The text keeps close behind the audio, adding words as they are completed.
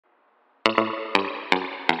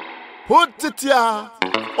Put it ya.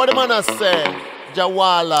 What the man a say?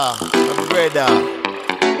 Jawala, my brother.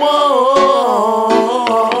 Whoa.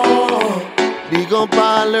 Big up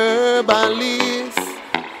all herbalists.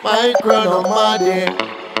 My chronomade.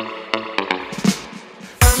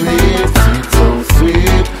 Sweet, sweet, so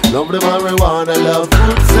sweet. Love the marijuana, love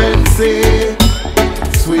good sensei.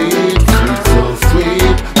 Sweet, sweet, so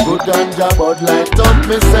sweet. Good ganja, bud light up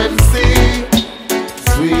me sensei.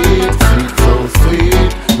 Sweet, sweet, so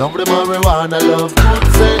sweet. Love the marijuana, love good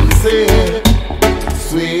sensei.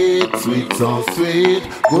 Sweet, sweet, so sweet.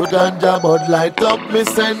 Good ganja, bud light up me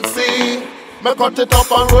sensei. Me cut it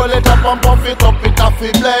up and roll it up and puff it up, it off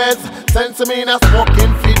it blaze. Sense me in a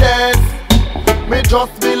smoking for days. Me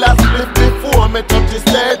just feel a split before me touch the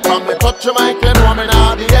stage. From me touch the mic and woman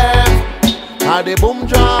all the air. Had the boom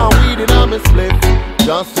jar, weed in a me split.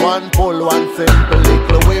 Just one pull, one simple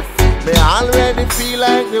little whiff. Me already feel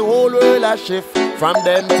like the whole world a shift. From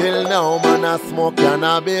then till now, man I smoke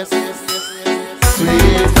cannabis.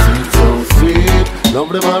 Sweet, sweet, so sweet. Love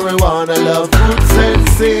the marijuana, love good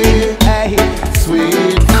sensei. Hey.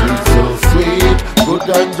 Sweet, sweet, so sweet. Good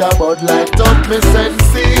ganja, bud light up me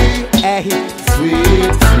sensei. Hey.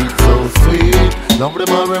 Sweet, sweet, so sweet. Love the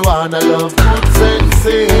marijuana, love good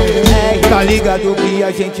sensei. Hey. Tá ligado que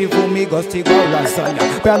a gente fuma e gosta igual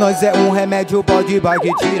lasanha. Pra nós é remédio, bode bag,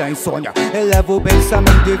 tira a insônia. Eleva o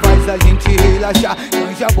pensamento e faz a gente relaxar.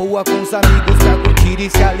 Ganja boa com os amigos pra curtir e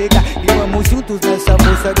se alegrar. E vamos juntos nessa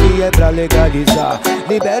moça que é pra legalizar.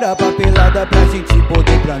 Libera a papelada pra gente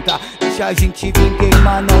poder plantar. Deixa a gente vir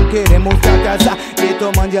queimar, não queremos te atrasar. E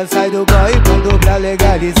tomando já sai do gol e pronto pra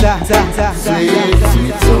legalizar. Sweet,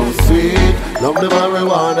 sweet, so sweet. Love the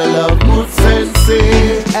marijuana, love good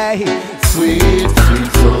sensei. Hey. Sweet,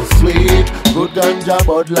 sweet, so sweet. Good ganja,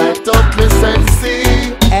 bud light up me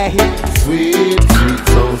sensei. Hey. Sweet, sweet,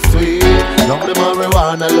 so sweet. Love the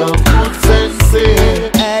marijuana, love good sensei.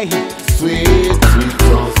 Hey. Sweet, sweet,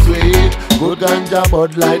 so sweet. Good ganja,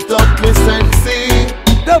 bud light up me sensei.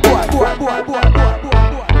 The boy.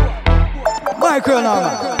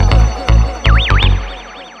 Micronama.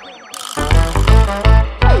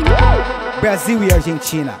 Brasil e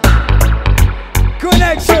Argentina.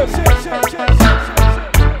 Connection.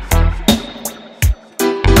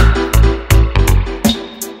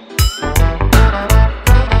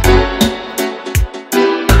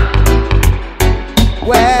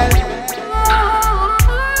 Well,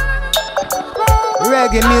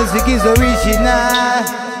 reggae music is original.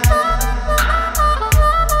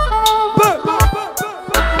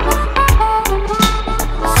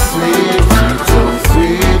 Sweet, sweet, so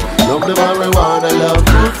sweet. Love the marijuana, love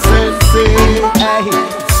good sensei. Hey.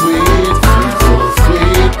 Sweet, sweet, so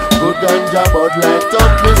sweet. Good ganja, bud light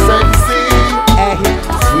up me sensei. Hey.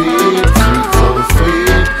 Sweet, sweet, so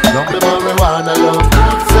sweet. Love the marijuana, love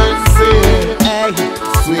good sensei. Hey.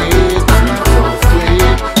 Sweet, sweet, so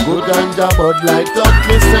sweet. Good ganja, bud light up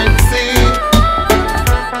me sensei.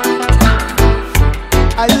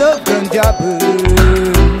 I love ganja boom.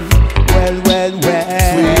 Well.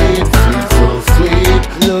 Sweet, sweet, so sweet.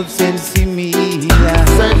 Love sensei me.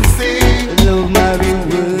 Sensei. Love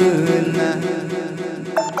marijuana.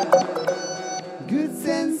 Good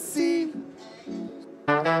sensei.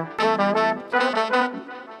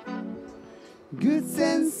 Good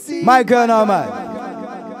sensei. My girl, no man.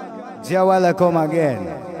 Jawala come again.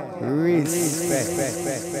 Respect.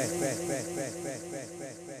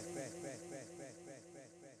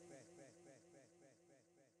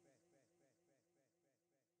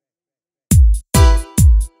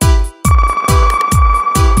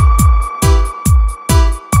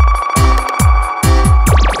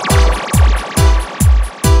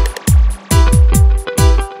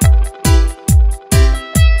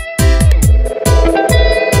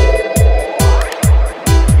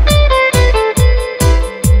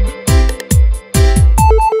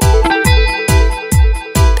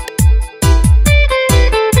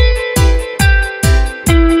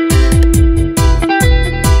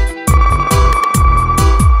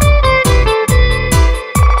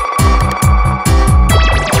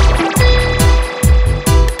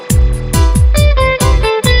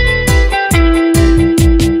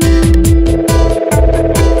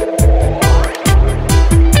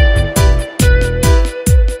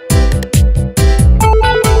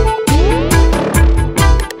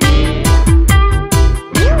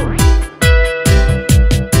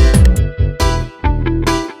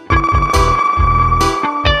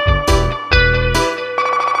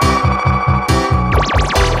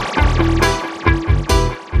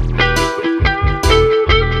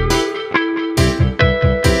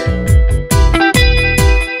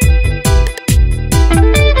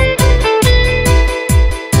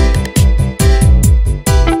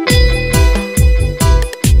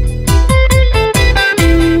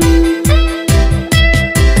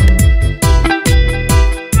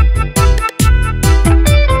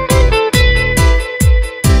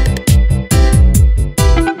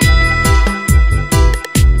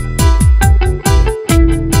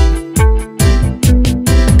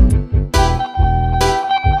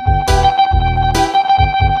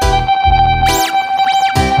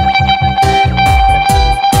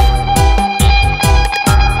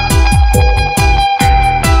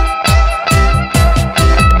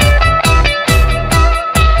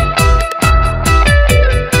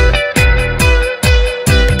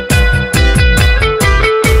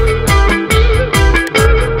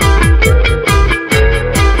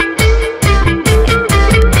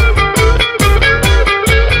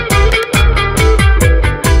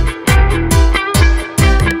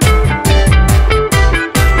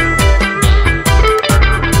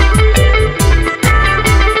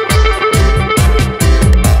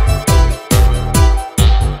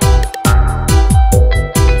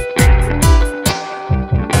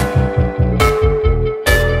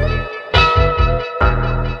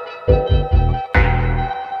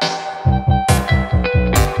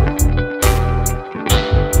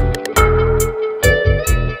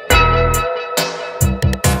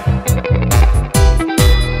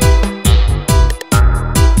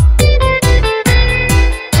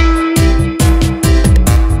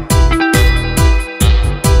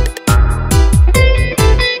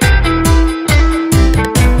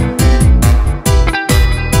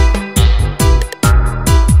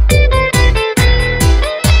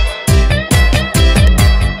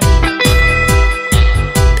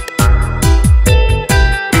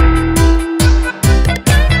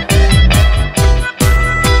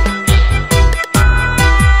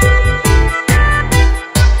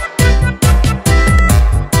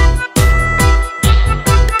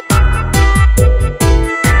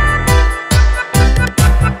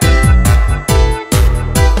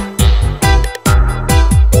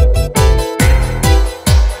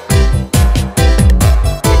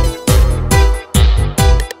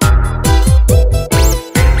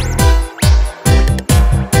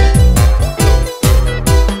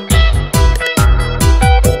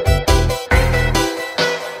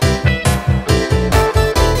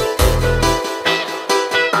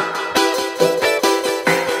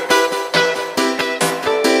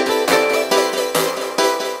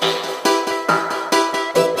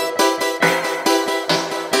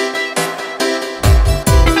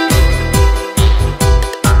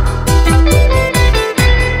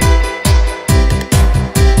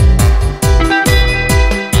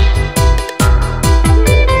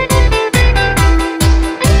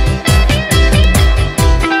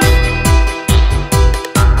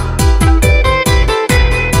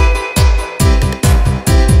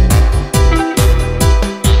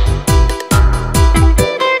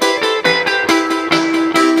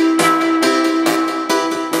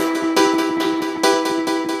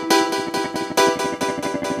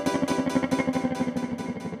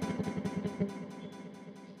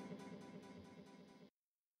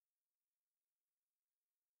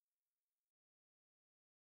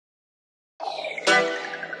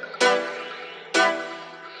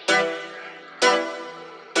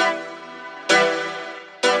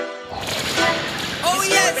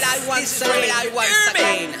 This is Rebel once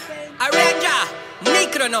again. Arranca,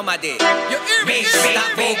 micronómade. Mista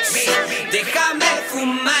Box, déjame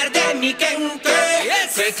fumar de mi quente.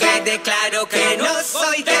 Que quede claro que no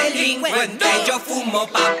soy delincuente. Yo fumo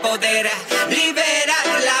pa' poder liberar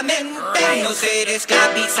la mente. No ser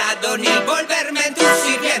esclavizado ni volverme tu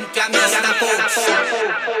sirviente. A Mista Box.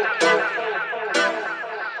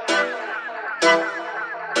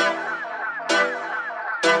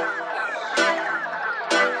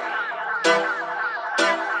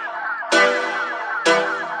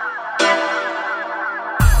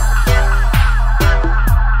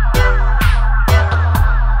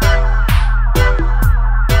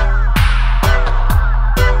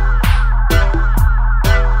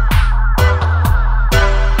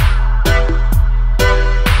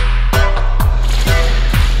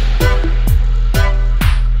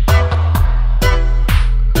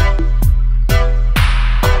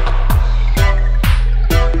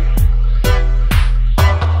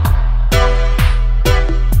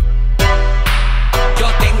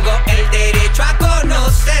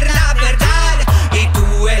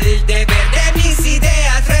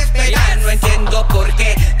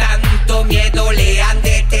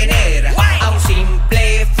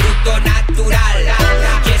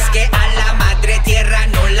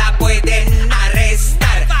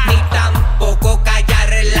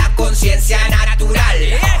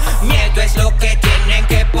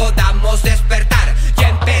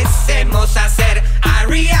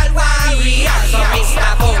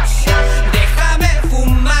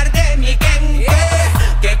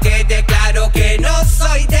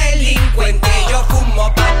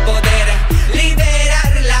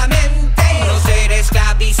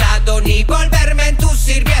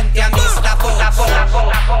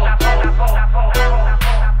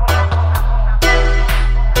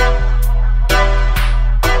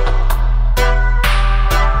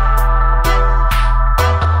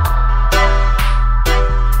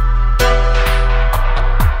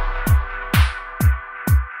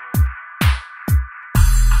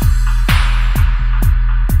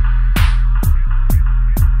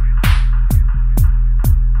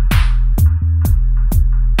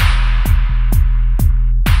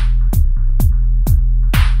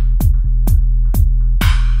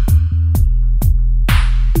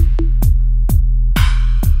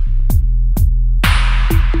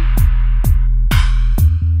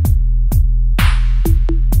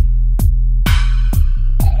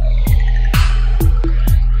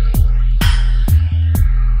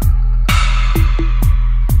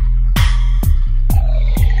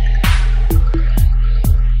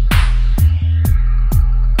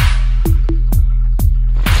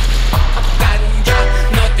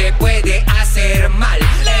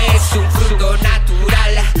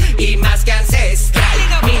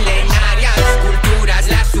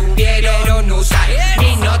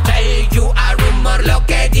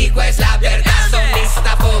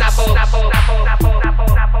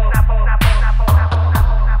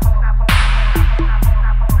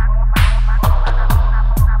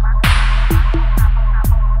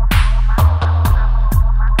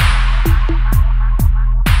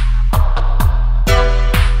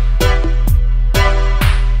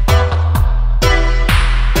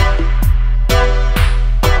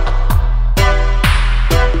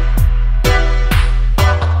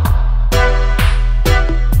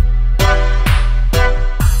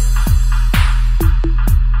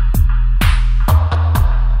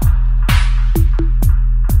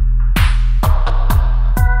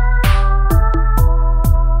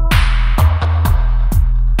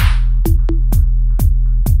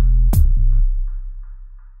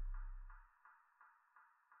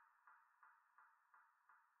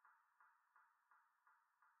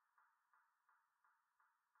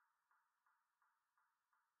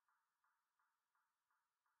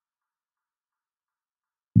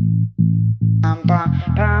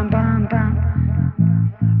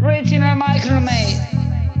 Original micromate.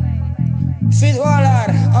 Fit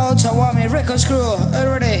Waller, Ultra Wami, Records Crew,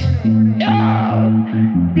 already. Yo,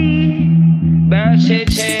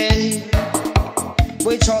 diversity.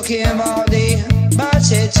 We're talking about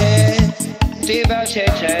diversity.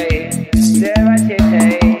 Diversity.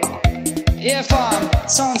 Yeah, fam,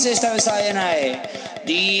 sound system saying hey.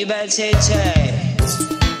 Diversity.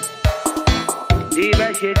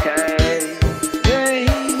 Diversity.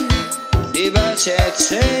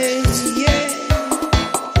 Diversity, yeah.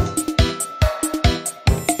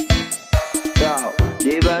 Yo,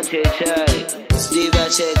 diversity,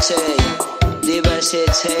 diversity,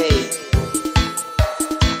 diversity,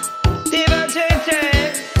 diversity,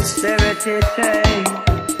 diversity.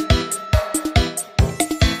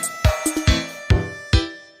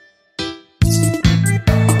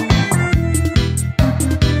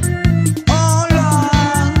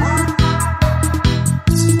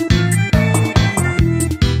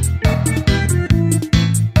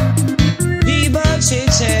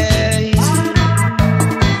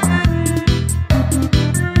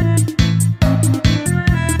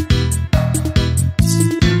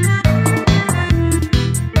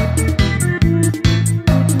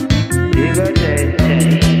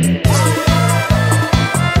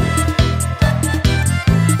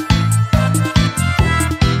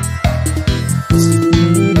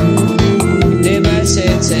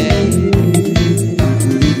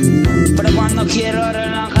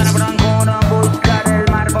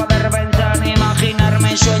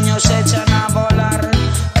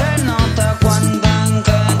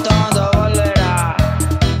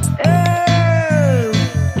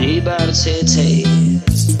 diversity,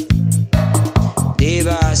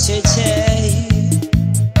 diversity.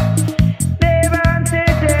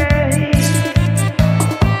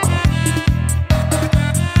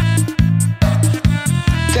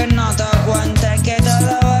 Que no te cuenten que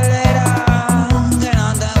todo volverá, que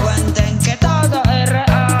no te cuenten que todo es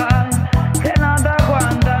real, que no te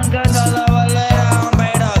cuenten que todo volverá,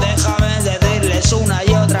 pero déjame decirles una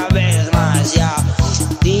y otra vez más ya.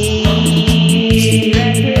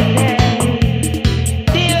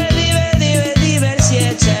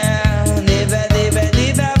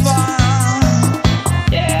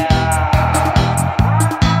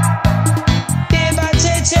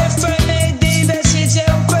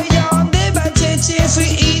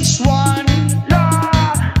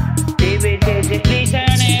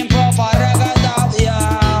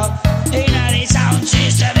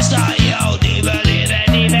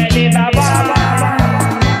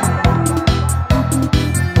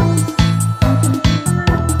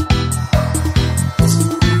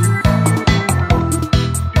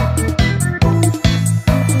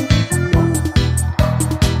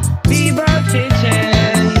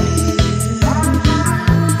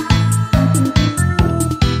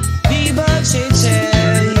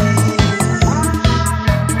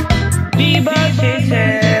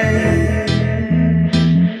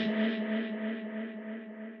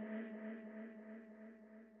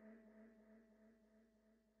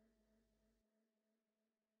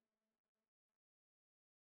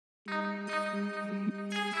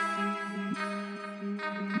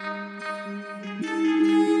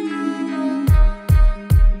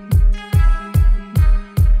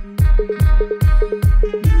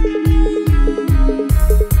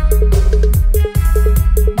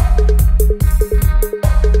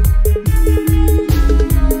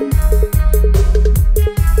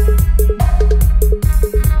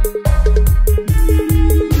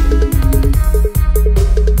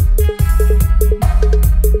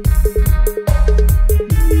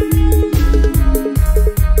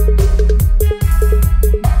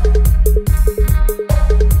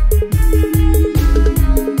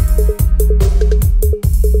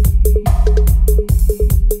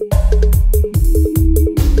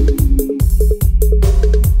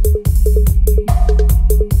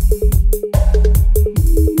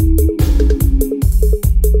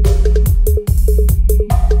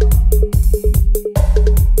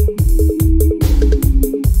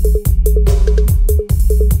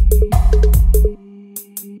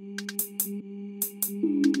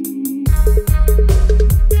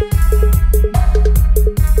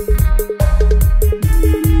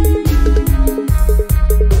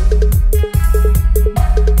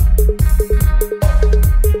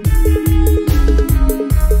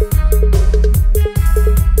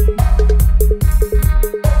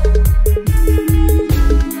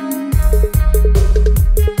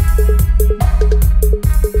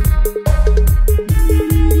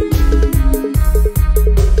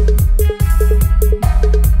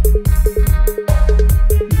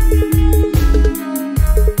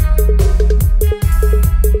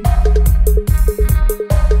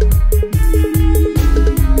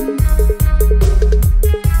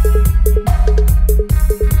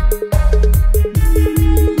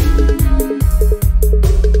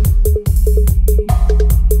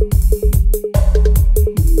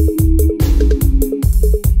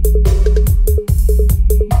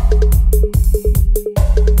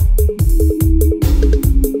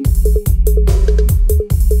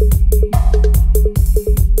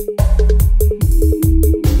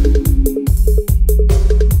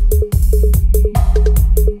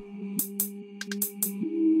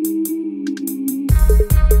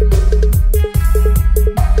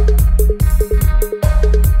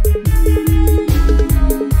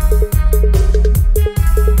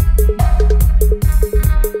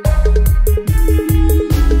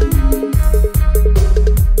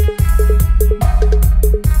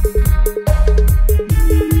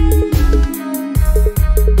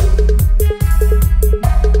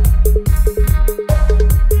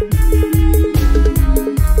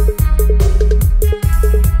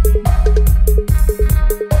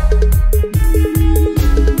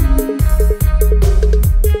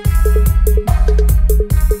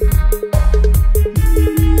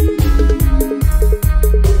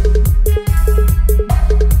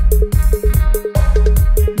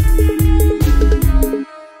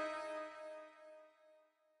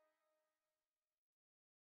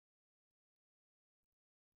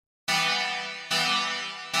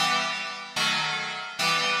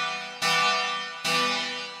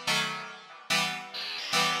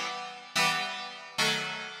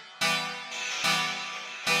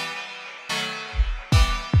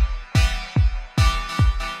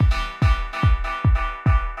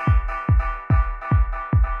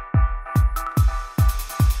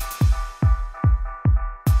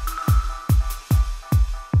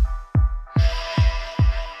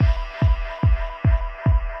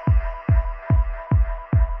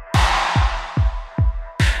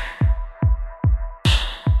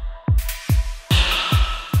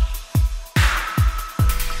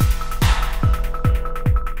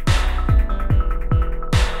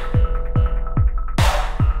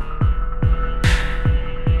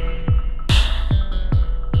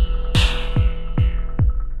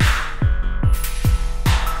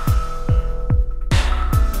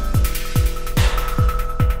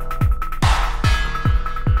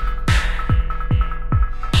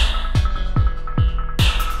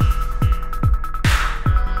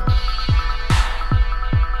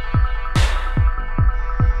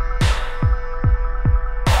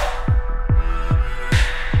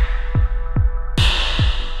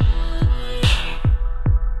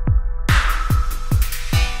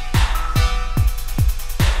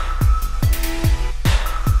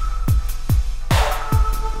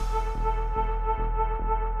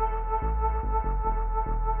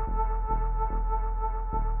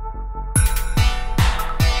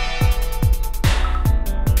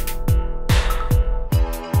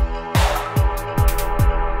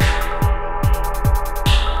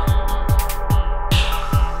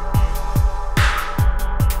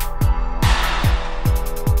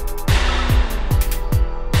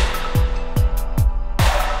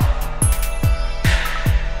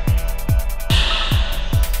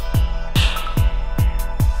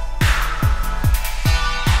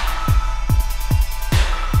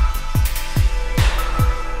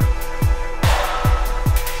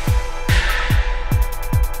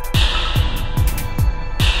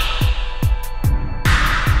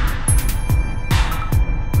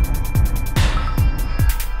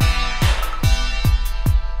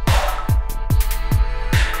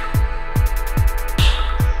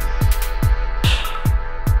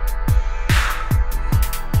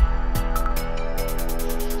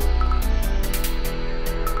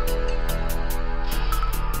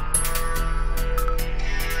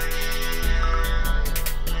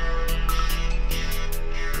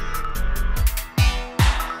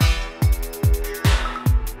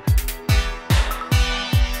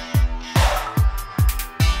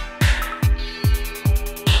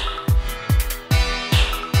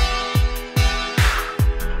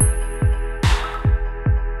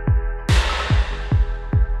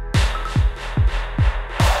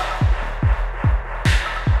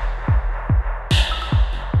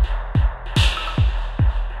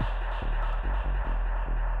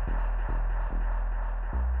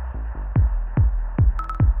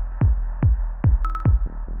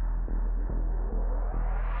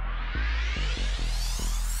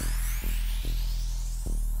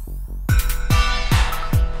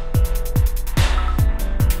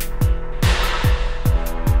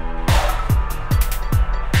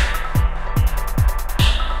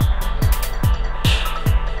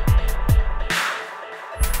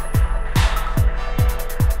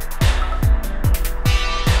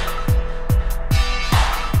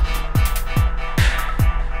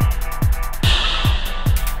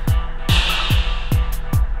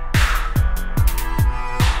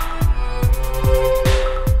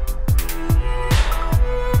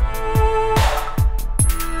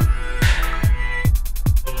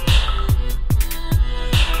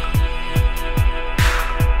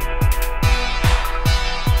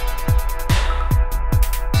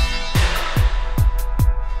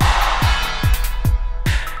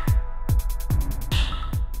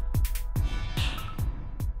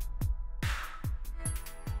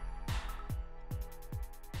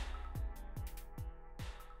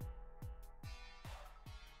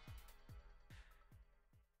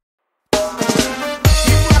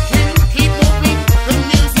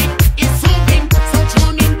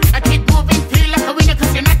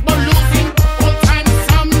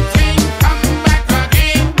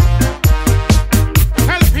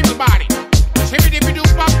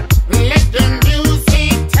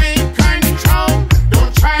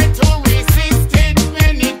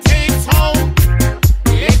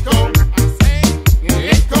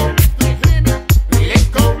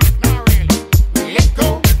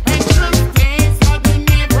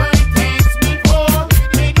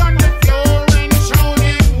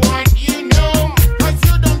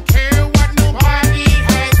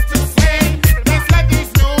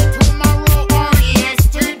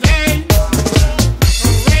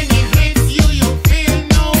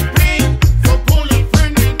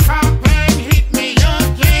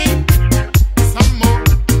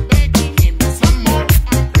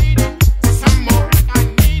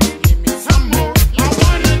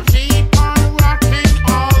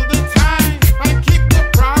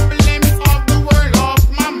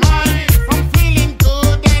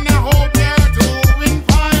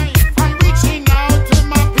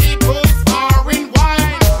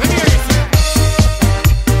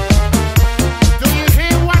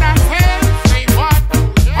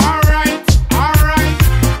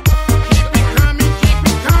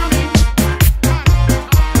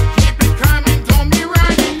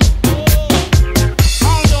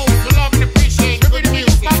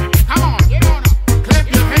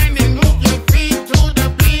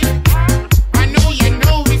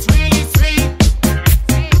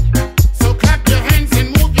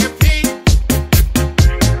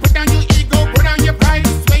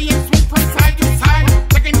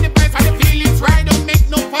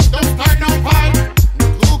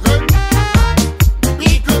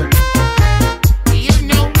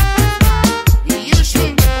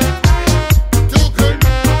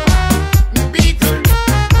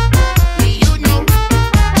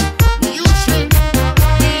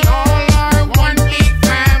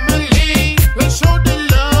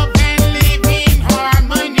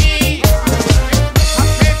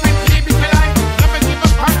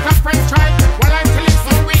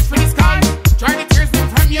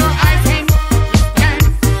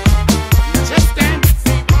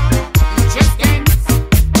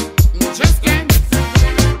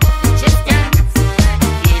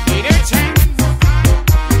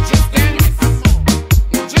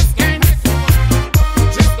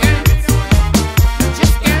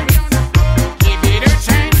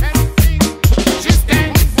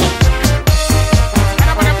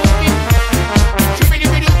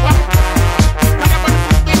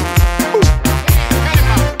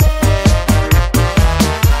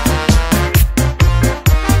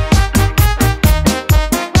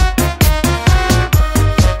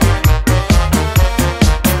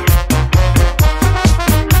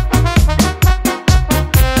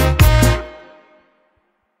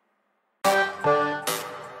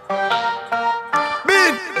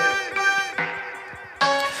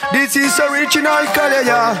 is original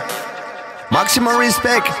Kalaya. Maximum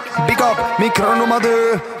respect, big up,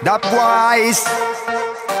 micro-nomade, that wise.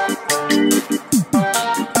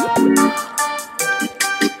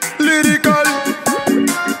 Lyrical,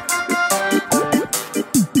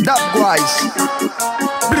 that wise.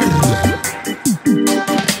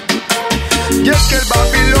 Y es que el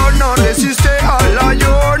Babilón no resiste al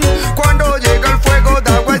layón. Cuando llega el fuego,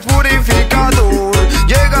 that wise purificador.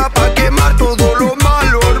 Llega pa' quemar todo lo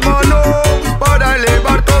malo, hermano, para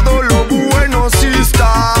elevar todo lo bueno, sí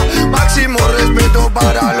está. Máximo respeto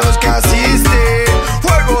para los que asisten.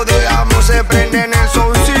 Fuego de amor se prende en el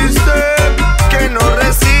sound system, que no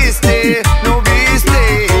resiste, no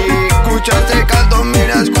viste. Escucha este caldo,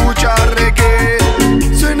 mira, escucha reggae.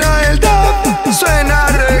 Suena el dub, suena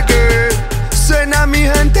reggae. Suena mi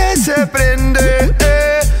gente, se prende,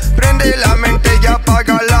 prende la mente y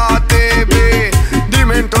apaga la TV.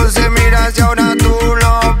 Dime entonces, mira si ahora tú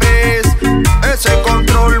lo ves. Ese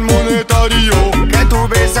control monetario que tú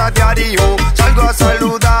ves a diario. Salgo a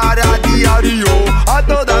saludar a diario a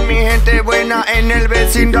toda mi gente buena en el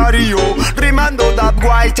vecindario. Rimando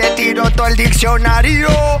dubwise, te tiro todo el diccionario.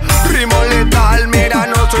 Rimo letal, mira,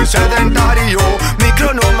 no soy sedentario.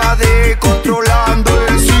 Micronómade controlando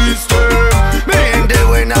el sistema. Mi gente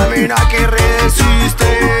buena, mira que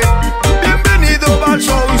resiste. Bienvenido al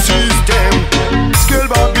sound system. Es que el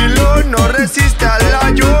Babilón no resiste al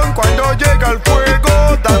layón. Cuando llega el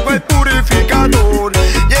fuego, da el purificador.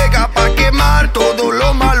 Llega pa' quemar todo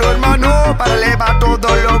lo malo, hermano, para elevar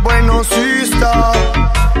todo lo bueno, sí está.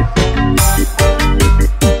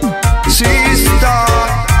 Sí está.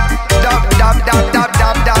 Dab, dab, dab, dab,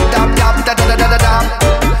 dab, dab, dab, dab, dab, dab, dab, dab.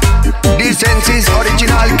 Decency is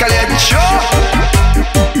original collection.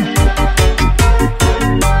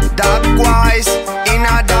 Dubwise, in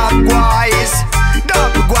a dubwise.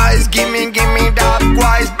 Dubwise, gimme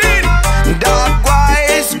dubwise beat.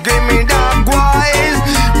 Dubwise, gimme dubwise.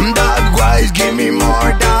 Dubwise, gimme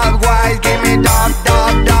more dubwise. Gimme dub,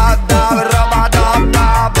 dub, dub, dub, rubba, dub,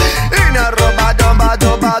 dub. In a rubba, dumba,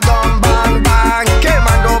 dumba, dum, bang, bang.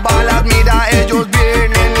 Quemando balas, mira, ellos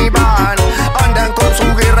vienen y van. Andan con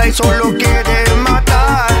su guerra y solo quieren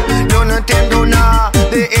matar. Yo no entiendo nada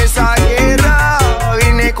de esa guerra.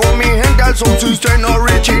 Vine con mi gente al sound system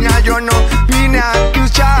original. Yo no vine a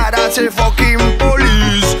escuchar a ese fucking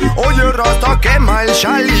police. Oye, Rasta, quema el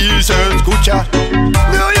chalice. Escucha,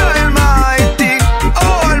 me oye almighty,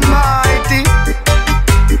 almighty.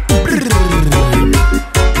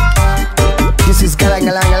 This is galang,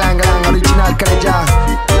 galang, galang, galang, original Kaleja.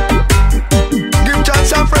 Give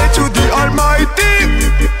chance and pray to the Almighty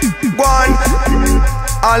One,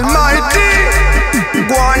 Almighty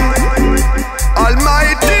One,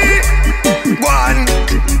 Almighty One,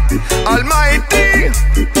 Almighty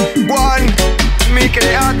One. Mi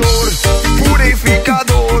creador,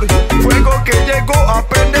 purificador, fuego que llegó a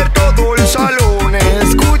prender todo el salón.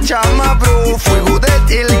 Escucha, ma bro, fuego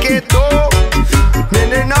desde el gueto.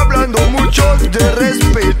 Vienen hablando muchos de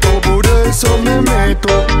respeto, por eso me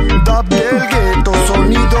meto. Dub del gueto,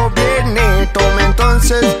 sonido bien neto.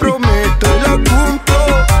 Entonces prometo y lo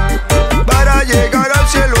cumplo. Para llegar al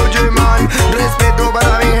cielo, yeman. Respeto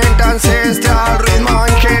para mi gente ancestral. Ritmo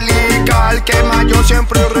angelical, quema yo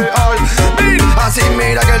siempre real. Así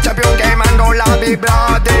mira que el champion quemando la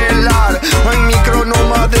vibra del ar. En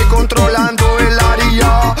micronómade controlando el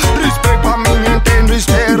área. Respect pa' mi gente,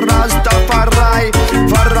 respect Rastafari.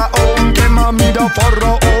 Faraón, quema, mira,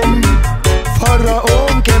 Faraón.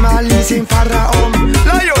 Faraón, quema, listen, Faraón.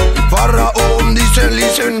 Lion, Faraón, dicen,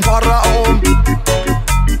 listen, Faraón.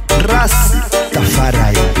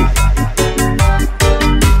 Rastafari.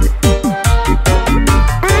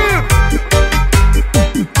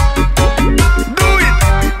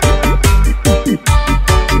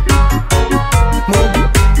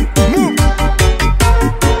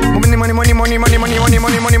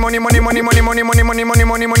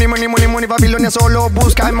 Money, Babilonia solo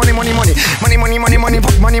busca money, money, money, money, money, money, money,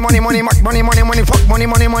 fuck money, money, money, money, money, money, fuck money,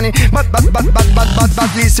 money, money, but,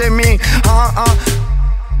 listen me,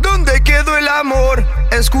 ¿dónde quedó el amor?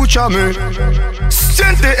 Escúchame,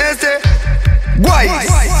 siente este guay.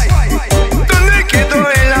 ¿Dónde quedó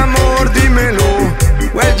el amor? Dímelo.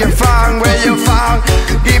 Where you found?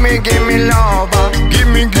 Give me love, give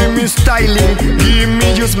me styling, give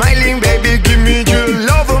me you smiling, baby, give me your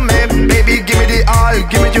love, man, baby, give me the all,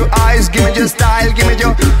 give me your eyes, give me your style, give me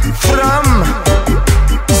your from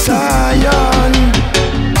Zion,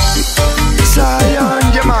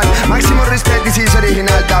 yeah man, maximum respect, this is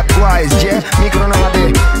original dubwise, yeah,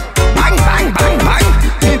 micronómade, bang, bang, bang, bang,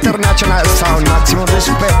 international sound, maximum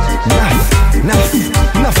respect,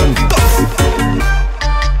 nothing tough.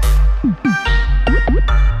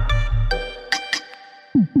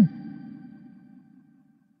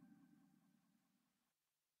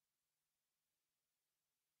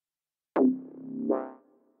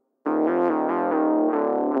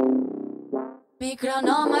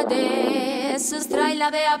 Micronómade, sustraila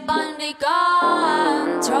de upon the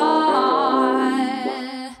control.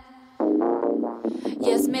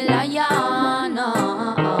 Yes, me lion.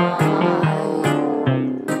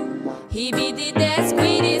 He be the desk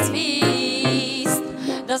with his feast.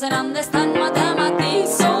 Doesn't understand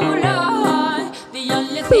mathematics so long. The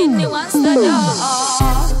only thing he wants to know.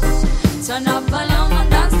 Turn up volume and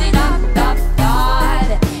dance it up, up,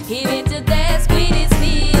 God. He be the desk with his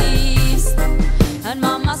feast. And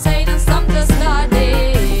mama say don't stop to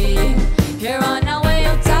study. Here on the way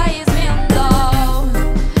you tie his window.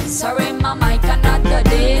 Sorry mama, I cannot do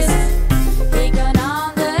this. He can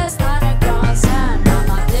understand the concern.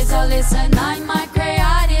 Mama, please listen, I'm my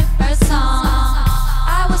creative person.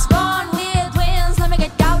 I was born with wings, let me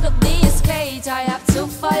get out of this cage. I have to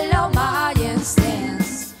follow my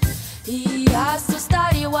instincts. He has to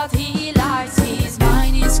study what he likes. His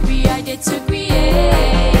mind is created to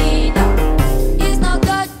create. He's not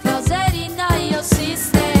God closet in your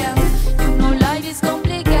system. You know life is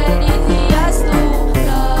complicated. He has to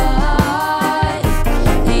fly.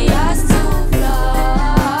 He has to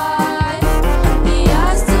fly. He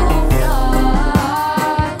has to fly.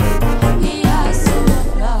 He has to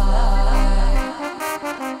fly.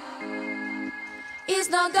 He's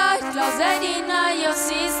not God closet in your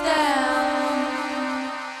system.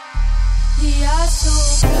 He has to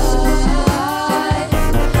fly.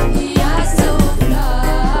 He has to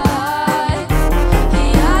fly. He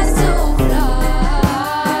has to fly.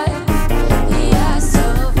 He has to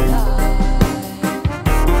fly.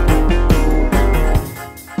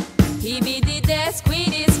 He be the desk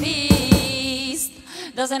with his feast.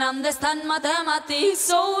 Doesn't understand mathematics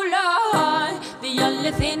so long. The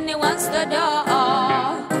only thing he wants to do.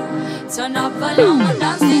 Turn up volume and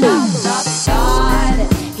dance it up, up, God.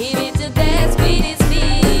 He be the desk with his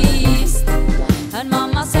feast. And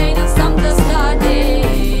mama say don't stop to study.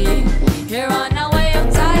 Here on the way up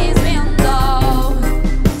tie his window.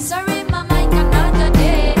 Sorry mama, I cannot do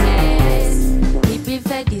this. He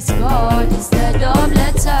prefer discord instead of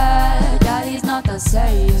letter. That is not a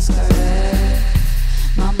serious career.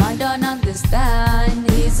 Mama don't understand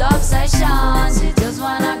his obsession. She just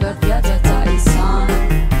wanna go get a toy son.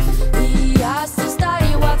 He has to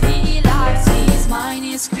study what he likes. His mind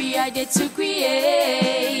is created to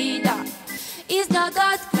create. He's not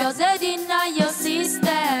got closet in your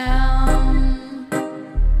system.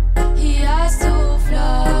 He has to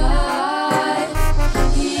fly.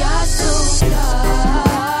 He has to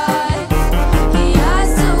fly. He has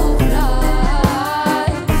to fly.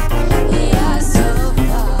 He has to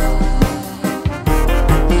fly.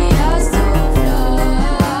 He has to fly.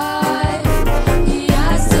 He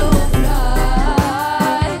has to fly.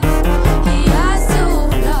 He has to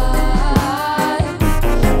fly.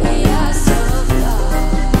 He has to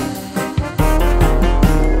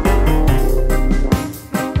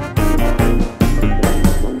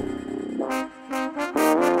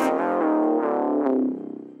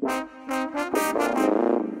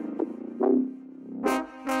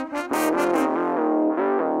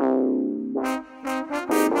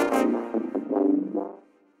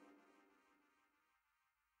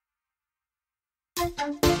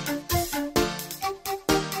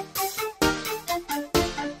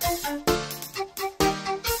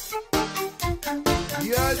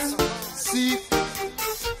Yes, sí,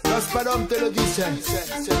 Transparón te lo dice.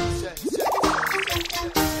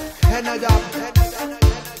 Genadab,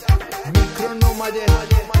 micronómade.